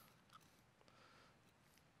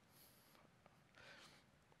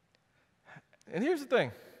 And here's the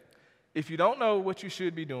thing. If you don't know what you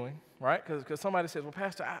should be doing, right? Because somebody says, well,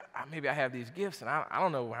 Pastor, maybe I have these gifts, and I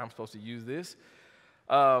don't know how I'm supposed to use this.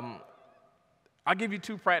 I'll give you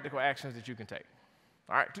 2 practical actions that you can take.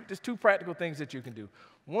 All right, there's 2 practical things that you can do.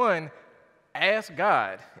 1, ask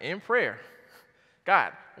God in prayer,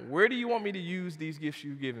 God, where do you want me to use these gifts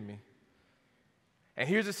you've given me? And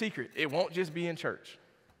here's the secret. It won't just be in church.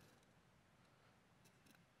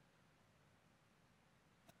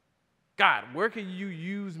 God, where can you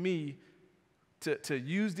use me to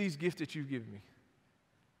use these gifts that you've given me?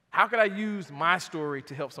 How can I use my story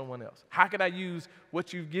to help someone else? How can I use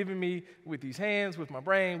what you've given me with these hands, with my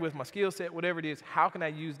brain, with my skill set, whatever it is? How can I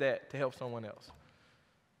use that to help someone else?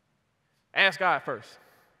 Ask God first.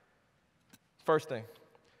 First thing.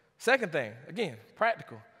 Second thing, again,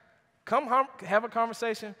 practical. Come have a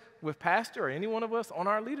conversation with Pastor or any one of us on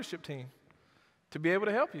our leadership team to be able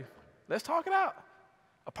to help you. Let's talk it out.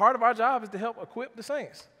 A part of our job is to help equip the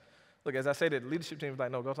saints. Look, as I say that, the leadership team is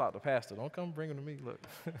like, no, go talk to Pastor. Don't come bring them to me. Look.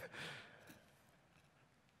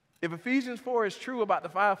 If Ephesians 4 is true about the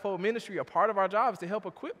fivefold ministry, a part of our job is to help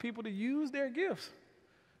equip people to use their gifts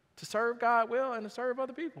to serve God well and to serve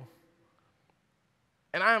other people.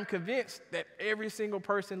 And I am convinced that every single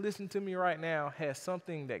person listening to me right now has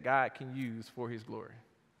something that God can use for his glory.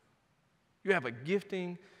 You have a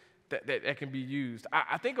gifting that can be used.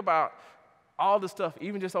 I think about all the stuff,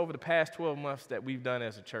 even just over the past 12 months that we've done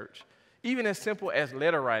as a church. Even as simple as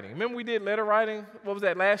letter writing. Remember we did letter writing, what was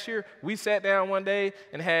that, last year? We sat down one day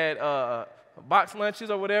and had box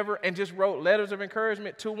lunches or whatever and just wrote letters of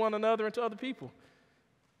encouragement to one another and to other people.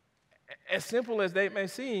 As simple as they may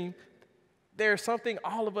seem, there's something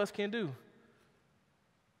all of us can do.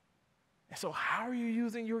 And so how are you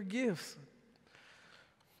using your gifts?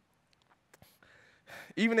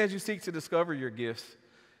 Even as you seek to discover your gifts,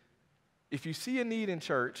 if you see a need in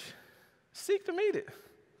church, seek to meet it.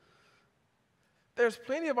 There's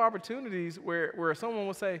plenty of opportunities where someone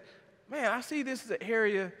will say, man, I see this as an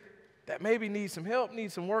area that maybe need some help,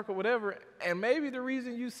 need some work or whatever, and maybe the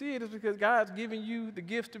reason you see it is because God's giving you the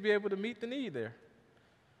gifts to be able to meet the need there.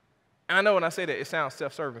 And I know when I say that, it sounds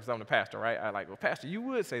self-serving because I'm the pastor, right? Well, Pastor, you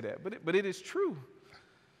would say that, but it is true.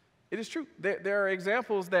 It is true. There are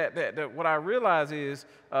examples that what I realize is,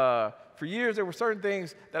 for years there were certain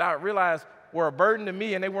things that I realized were a burden to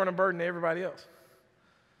me and they weren't a burden to everybody else.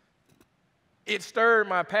 It stirred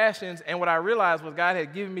my passions, and what I realized was God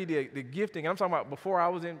had given me the gifting. I'm talking about before I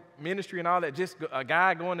was in ministry and all that, just a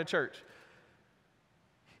guy going to church.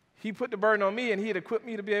 He put the burden on me, and he had equipped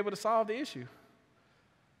me to be able to solve the issue.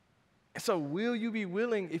 And so will you be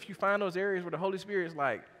willing, if you find those areas where the Holy Spirit is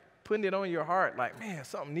like putting it on your heart, like, man,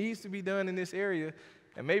 something needs to be done in this area,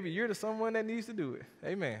 and maybe you're the someone that needs to do it.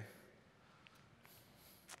 Amen.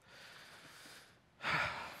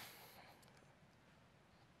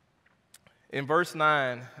 In verse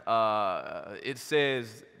 9, it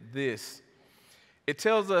says this. It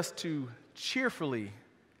tells us to cheerfully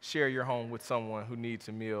share your home with someone who needs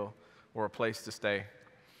a meal or a place to stay.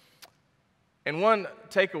 And one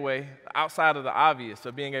takeaway, outside of the obvious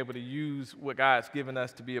of being able to use what God's given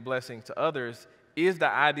us to be a blessing to others, is the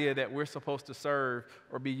idea that we're supposed to serve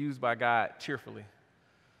or be used by God cheerfully.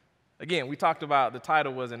 Again, we talked about the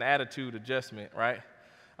title was an attitude adjustment, right?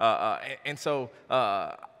 And so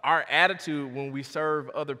our attitude when we serve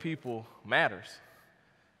other people matters.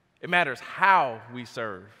 It matters how we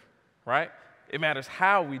serve, right? It matters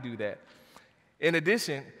how we do that. In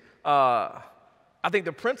addition, I think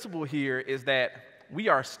the principle here is that we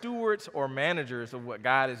are stewards or managers of what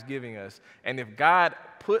God is giving us. And if God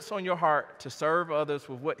puts on your heart to serve others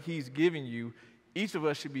with what he's giving you, each of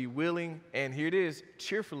us should be willing, and here it is,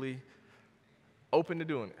 cheerfully open to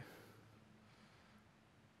doing it.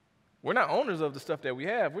 We're not owners of the stuff that we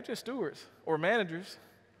have. We're just stewards or managers.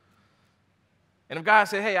 And if God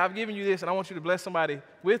said, hey, I've given you this and I want you to bless somebody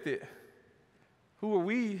with it, who are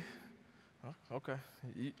we? Oh, okay,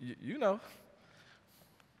 you know.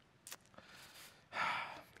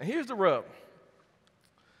 And here's the rub.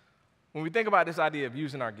 When we think about this idea of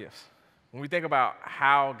using our gifts, when we think about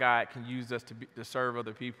how God can use us to serve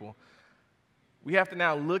other people, we have to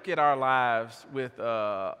now look at our lives with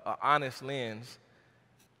an honest lens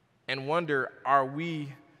and wonder, are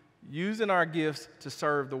we using our gifts to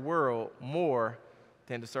serve the world more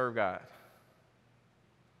than to serve God?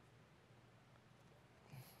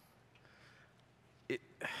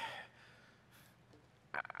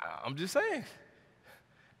 I'm just saying.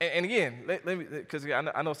 And again, let me, because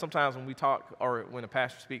I know sometimes when we talk or when a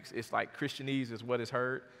pastor speaks, it's like Christianese is what is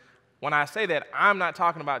heard. When I say that, I'm not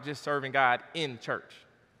talking about just serving God in church.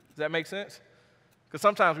 Does that make sense? Because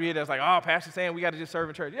sometimes we hear that's like, oh, pastor's saying we got to just serve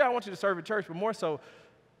in church. Yeah, I want you to serve in church, but more so,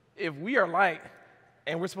 if we are light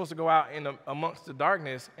and we're supposed to go out amongst the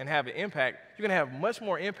darkness and have an impact, you're going to have much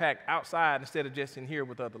more impact outside instead of just in here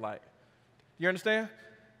with other light. You understand?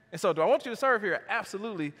 And so do I want you to serve here?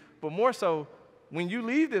 Absolutely, but more so, when you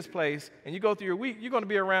leave this place and you go through your week, you're going to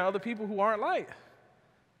be around other people who aren't light.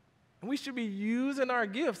 And we should be using our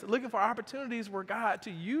gifts, looking for opportunities where God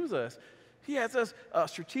to use us. He has us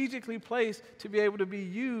strategically placed to be able to be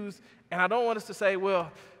used. And I don't want us to say,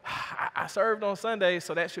 well, I served on Sunday,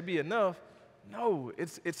 so that should be enough. No,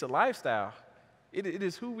 it's a lifestyle. It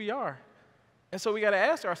is who we are. And so we got to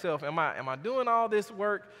ask ourselves, am I doing all this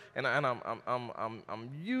work and I'm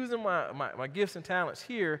using my gifts and talents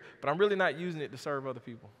here, but I'm really not using it to serve other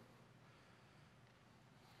people?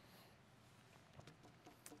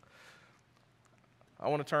 I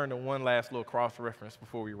want to turn to one last little cross-reference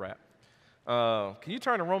before we wrap. Can you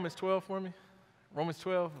turn to Romans 12 for me? Romans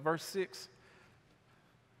 12, verse 6.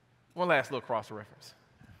 One last little cross-reference.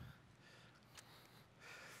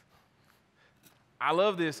 I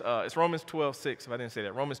love this. It's Romans 12:6, if I didn't say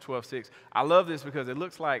that. Romans 12:6. I love this because it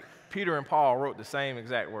looks like Peter and Paul wrote the same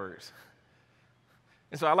exact words.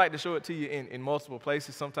 And so I like to show it to you in multiple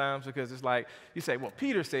places sometimes because it's like, you say, well,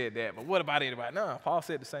 Peter said that, but what about anybody? No, Paul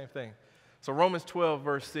said the same thing. So Romans 12,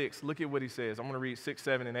 verse 6, look at what he says. I'm going to read 6,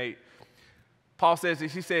 7, and 8. Paul says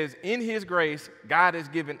this. He says, in his grace, God has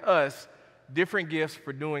given us different gifts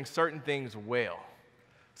for doing certain things well.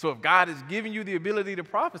 So if God has given you the ability to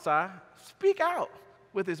prophesy, speak out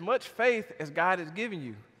with as much faith as God has given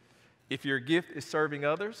you. If your gift is serving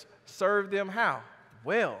others, serve them how?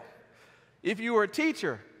 Well. If you are a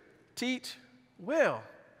teacher, teach well.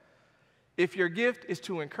 If your gift is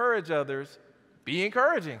to encourage others, be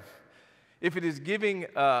encouraging. If it is giving,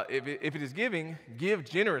 give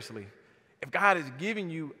generously. If God is giving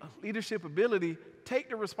you a leadership ability, take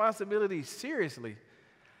the responsibility seriously.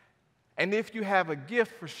 And if you have a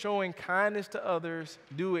gift for showing kindness to others,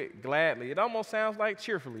 do it gladly. It almost sounds like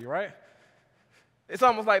cheerfully, right? It's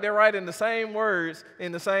almost like they're writing the same words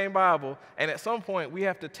in the same Bible, and at some point we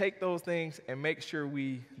have to take those things and make sure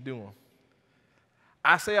we do them.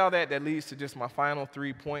 I say all that leads to just my final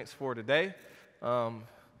 3 points for today. The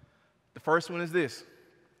first one is this: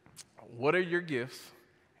 what are your gifts,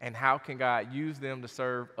 and how can God use them to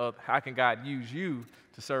serve? How can God use you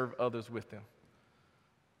to serve others with them?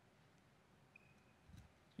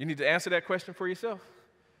 You need to answer that question for yourself.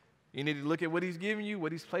 You need to look at what He's given you,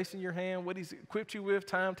 what He's placed in your hand, what He's equipped you with,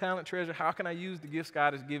 time, talent, treasure. How can I use the gifts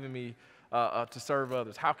God has given me to serve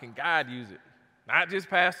others? How can God use it? Not just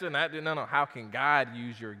pastor, no. How can God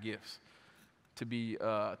use your gifts to be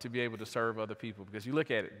able to serve other people? Because you look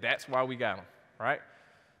at it, that's why we got them, right?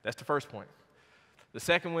 That's the first point. The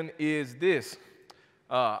second one is this: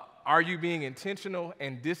 are you being intentional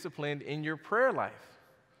and disciplined in your prayer life?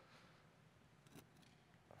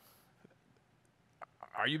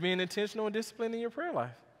 Are you being intentional and disciplined in your prayer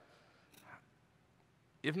life?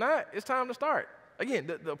 If not, it's time to start. Again,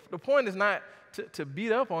 the point is not to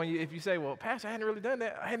beat up on you if you say, well, Pastor, I hadn't really done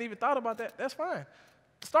that. I hadn't even thought about that. That's fine.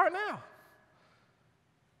 Start now.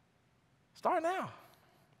 Start now.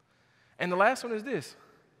 And the last one is this: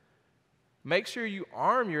 make sure you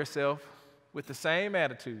arm yourself with the same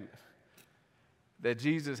attitude that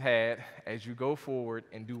Jesus had as you go forward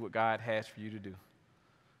and do what God has for you to do.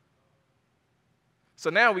 So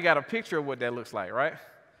now we got a picture of what that looks like, right?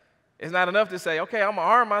 It's not enough to say, okay, I'm going to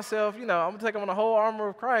arm myself, I'm going to take on the whole armor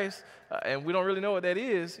of Christ, and we don't really know what that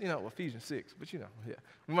is, Ephesians 6, but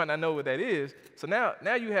we might not know what that is. So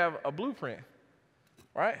now you have a blueprint,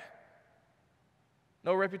 right?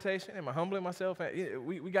 No reputation. Am I humbling myself?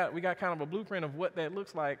 We got kind of a blueprint of what that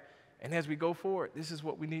looks like, and as we go forward, this is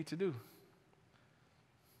what we need to do.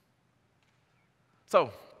 So,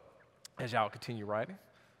 as y'all continue writing,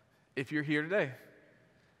 if you're here today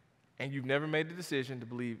and you've never made the decision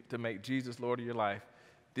to make Jesus Lord of your life,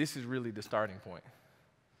 this is really the starting point.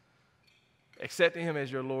 Accepting Him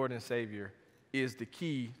as your Lord and Savior is the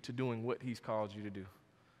key to doing what He's called you to do.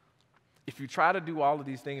 If you try to do all of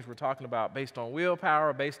these things we're talking about based on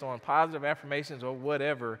willpower, based on positive affirmations or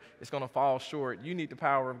whatever, it's going to fall short. You need the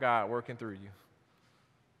power of God working through you.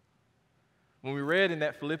 When we read in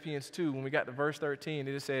that Philippians 2, when we got to verse 13,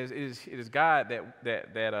 it says, it is God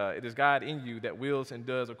it is God in you that wills and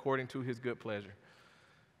does according to His good pleasure.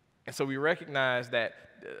 And so we recognize that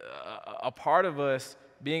a part of us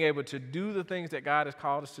being able to do the things that God has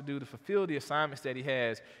called us to do, to fulfill the assignments that He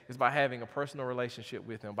has, is by having a personal relationship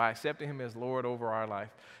with Him, by accepting Him as Lord over our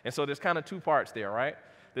life. And so there's kind of two parts there, right?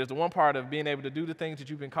 There's the one part of being able to do the things that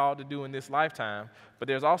you've been called to do in this lifetime, but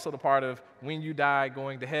there's also the part of when you die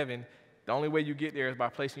going to heaven. The only way you get there is by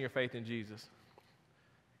placing your faith in Jesus.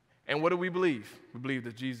 And what do we believe? We believe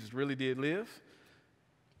that Jesus really did live.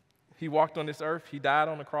 He walked on this earth. He died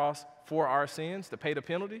on the cross for our sins to pay the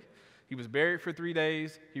penalty. He was buried for 3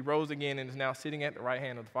 days. He rose again and is now sitting at the right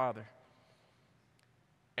hand of the Father.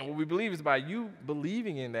 And what we believe is by you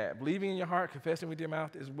believing in that, believing in your heart, confessing with your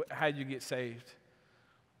mouth, is how you get saved.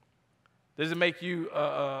 Does it make you,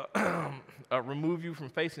 remove you from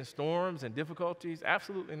facing storms and difficulties?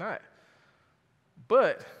 Absolutely not.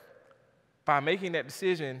 But by making that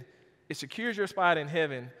decision, it secures your spot in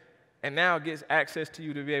heaven and now gets access to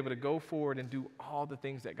you to be able to go forward and do all the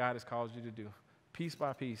things that God has called you to do, piece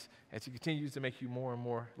by piece, as He continues to make you more and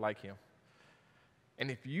more like Him.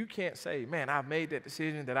 And if you can't say, man, I've made that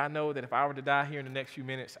decision, that I know that if I were to die here in the next few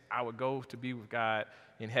minutes, I would go to be with God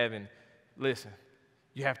in heaven, listen,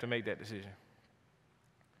 you have to make that decision.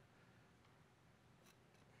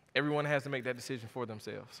 Everyone has to make that decision for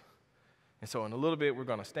themselves. And so in a little bit, we're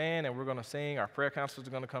going to stand and we're going to sing. Our prayer counselors are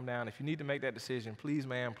going to come down. If you need to make that decision, please,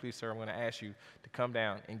 ma'am, please, sir, I'm going to ask you to come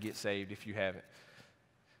down and get saved if you haven't.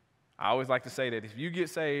 I always like to say that if you get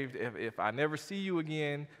saved, if I never see you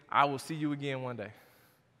again, I will see you again one day.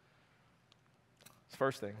 That's the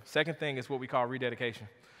first thing. Second thing is what we call rededication.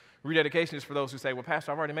 Rededication is for those who say, well,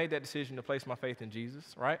 Pastor, I've already made that decision to place my faith in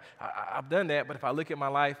Jesus, right? I've done that, but if I look at my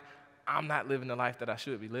life, I'm not living the life that I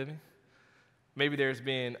should be living. Maybe there's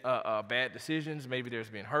been bad decisions. Maybe there's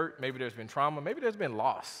been hurt. Maybe there's been trauma. Maybe there's been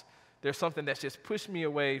loss. There's something that's just pushed me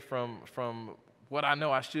away from what I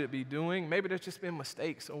know I should be doing. Maybe there's just been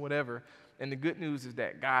mistakes or whatever. And the good news is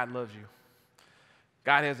that God loves you.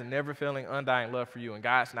 God has a never-failing, undying love for you, and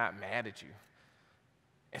God's not mad at you.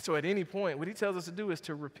 And so at any point, what He tells us to do is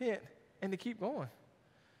to repent and to keep going.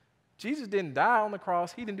 Jesus didn't die on the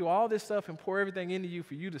cross. He didn't do all this stuff and pour everything into you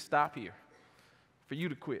for you to stop here, for you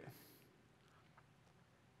to quit.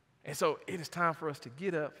 And so it is time for us to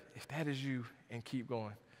get up, if that is you, and keep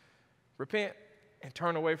going. Repent and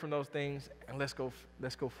turn away from those things, and let's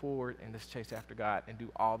go forward and let's chase after God and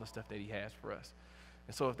do all the stuff that He has for us.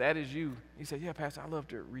 And so if that is you, you say, yeah, Pastor, I love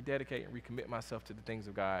to rededicate and recommit myself to the things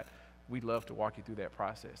of God. We'd love to walk you through that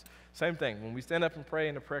process. Same thing, when we stand up and pray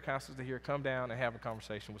and the prayer counselors are here, come down and have a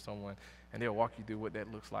conversation with someone, and they'll walk you through what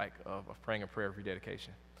that looks like of praying a prayer of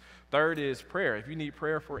rededication. Third is prayer. If you need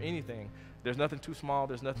prayer for anything, there's nothing too small,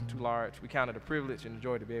 there's nothing too large. We count it a privilege and a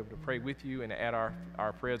joy to be able to pray with you and to add our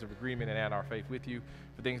prayers of agreement and add our faith with you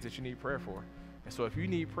for things that you need prayer for. And so if you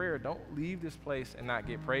need prayer, don't leave this place and not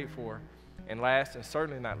get prayed for. And last, and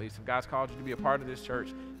certainly not least, if God's called you to be a part of this church,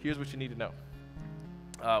 here's what you need to know.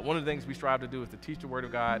 One of the things we strive to do is to teach the Word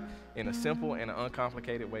of God in a simple and an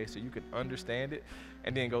uncomplicated way so you can understand it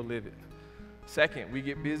and then go live it. Second, we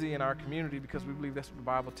get busy in our community because we believe that's what the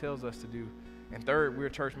Bible tells us to do. And third, we're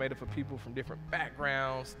a church made up of people from different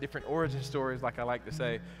backgrounds, different origin stories, like I like to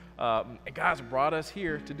say. And God's brought us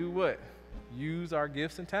here to do what? Use our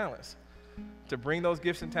gifts and talents. To bring those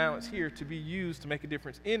gifts and talents here to be used to make a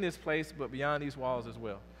difference in this place, but beyond these walls as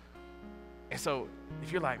well. And so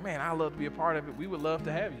if you're like, man, I'd love to be a part of it, we would love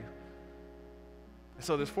to have you. And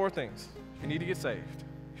so there's 4 things. If you need to get saved,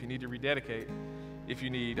 if you need to rededicate, if you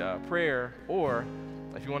need prayer, or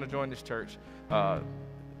if you want to join this church,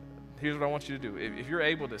 here's what I want you to do. If you're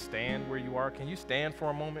able to stand where you are, can you stand for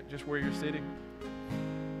a moment just where you're sitting?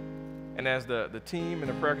 And as the team and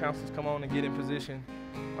the prayer counselors come on and get in position,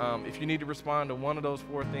 if you need to respond to one of those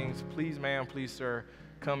 4 things, please, ma'am, please, sir,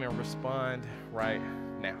 come and respond right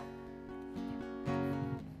now.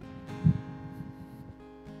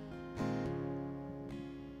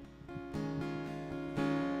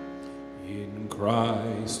 In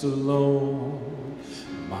Christ alone,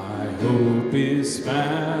 my hope is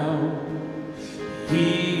found.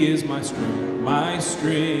 He is my strength,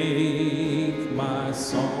 my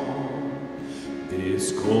song.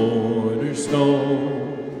 This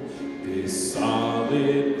cornerstone, this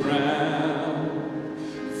solid ground,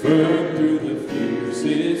 firm through the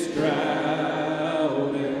fiercest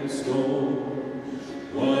drought and storm.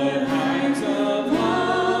 What heights of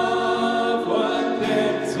love, what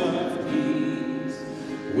depths of peace,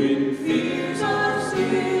 when fears are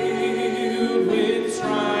stilled, when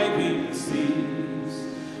striving cease.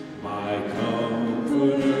 My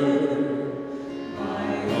comforter,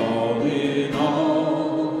 my all in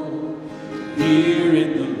all, here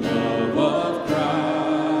in the love of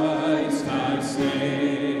Christ I stand.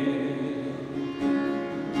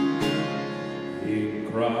 In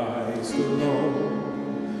Christ alone,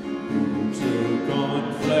 who took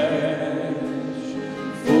on flesh,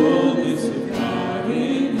 fullness of God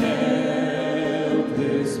in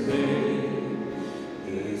helpless babe,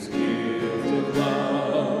 His gift of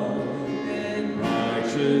love and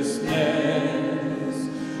righteousness,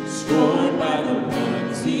 scorned by the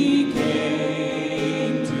ones He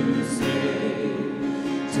came to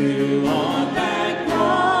save, till on that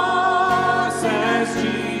cross as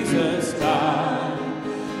Jesus died,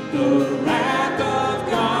 the wrath of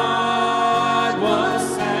God was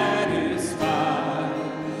satisfied.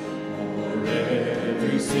 For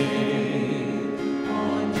every sin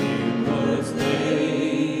on Him was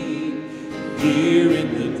laid. Here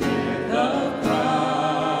in the death of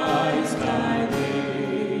Christ I live.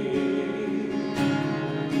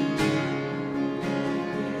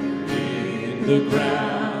 Here in the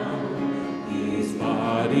ground His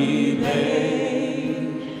body lay,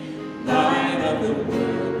 light of the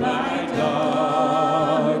world by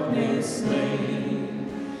darkness slain,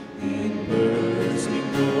 in bursting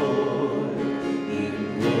glory, in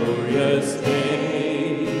glorious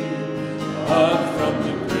day, up from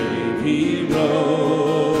the grave He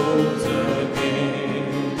rose again,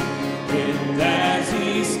 and as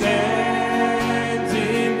He stands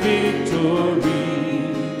in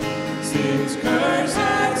victory, sin's curse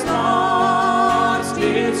has lost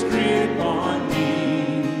its grip on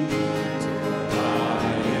me. I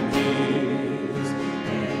am His,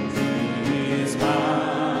 and He is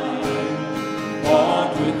mine,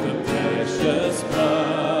 bought with the precious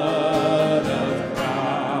blood of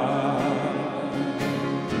Christ.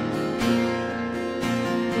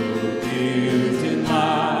 No guilt in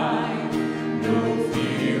life, no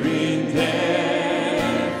fear in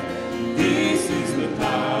death. This is the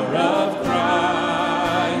power of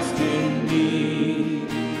Christ in me.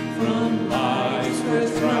 From life's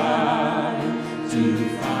first cry to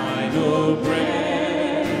final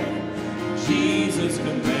breath, Jesus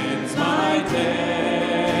commands my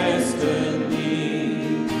destiny.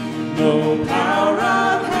 No power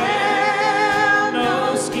of hell,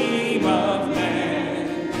 no scheme of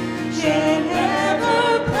man can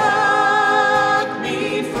ever pluck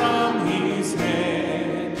me from His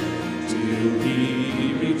hand, till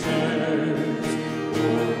He returns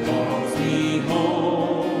or calls me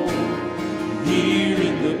home. Here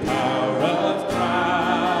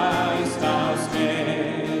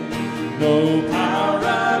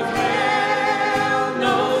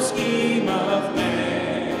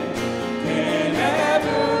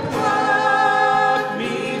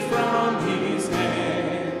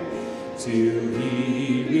till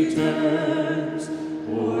he returns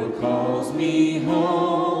or calls me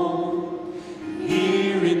home.